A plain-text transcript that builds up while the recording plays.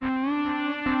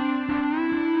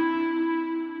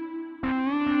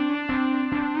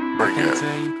Pretty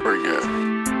good. Pretty good.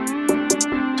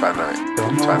 Try night.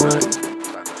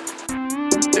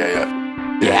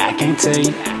 Yeah. Yeah, I can't tell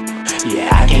you. Yeah,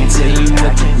 I can't tell you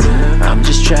what to do. I'm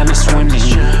just trying to swim in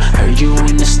you. Heard you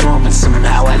in the storm and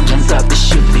somehow I jumped off the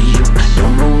ship for you.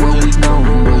 Don't know what we gon'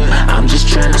 do. I'm just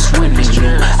trying to swim in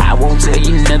you. I won't tell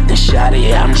you nothing,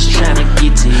 shawty. I'm just trying to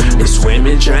get to you. It's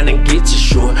swimming, trying to get to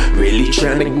shore. Really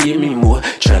trying to give me more.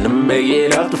 Trying to make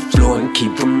it off the floor and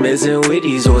keep from messing with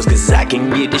these hoes. Cause I can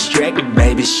get distracted,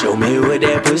 baby. Show me what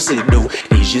that pussy do.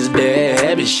 These just bad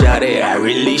habits, shawty. I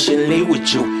really shouldn't leave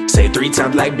with you. Say 3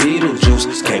 times like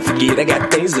Beetlejuice. Can't forget I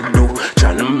got things to do.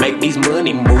 Tryna make these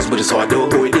money moves, but it's hard to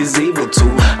avoid this evil too.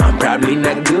 I'm probably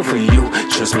not good for you.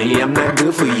 Trust me, I'm not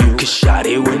good for you. Cause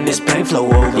shawty, when this pain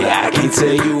flow over, yeah, I can't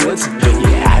tell you what to do.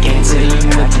 Yeah, I can't tell you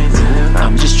what to do.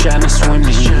 I'm just tryna swim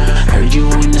in you. Heard you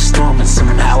in the storm and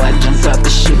somehow I jumped off the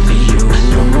ship for you.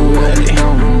 Don't know what we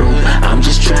gon' do. I'm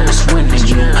just tryna swim in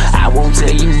you. I won't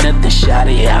tell you nothing,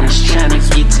 shawty. I'm just tryna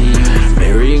get to you.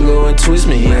 Merry go and twist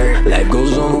me, yeah. Life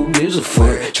goes on, who gives a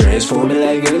fuck? Transforming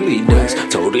like ugly ducks.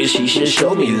 Told her she should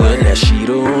show me love. Now she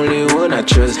the only one I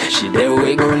trust. She that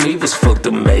way gon' leave us fucked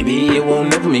up. Maybe it won't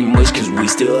never mean much, cause we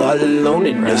still all alone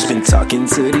in us. Been talking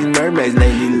to these mermaids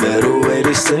lately. Love the way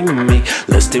they sing with me.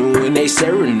 Lustin' when they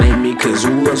serenade me, cause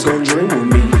who else gon' dream with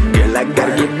me? Girl, I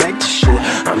gotta get back to shore.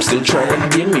 I'm still trying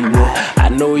to get me more. I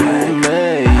know you ain't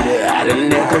made it. I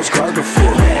done had those calls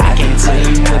before. I can't tell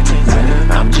you what to do.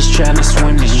 I'm just trying to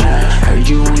swim in you. Heard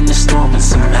you in the storm and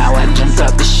somehow I jumped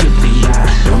off the ship for you.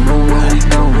 Don't know what we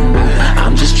gon' do.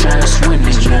 I'm just trying to swim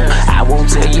in you. I won't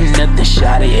tell you nothing,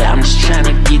 shawty. I'm just trying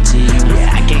to get to you.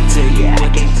 Yeah, I can't tell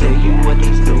you what to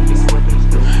do.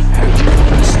 Heard you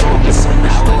in the storm and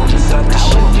somehow I jumped off the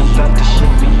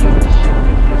ship for you.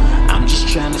 I'm just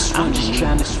trying to swim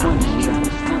in you.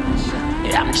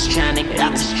 Yeah, I'm just trying to.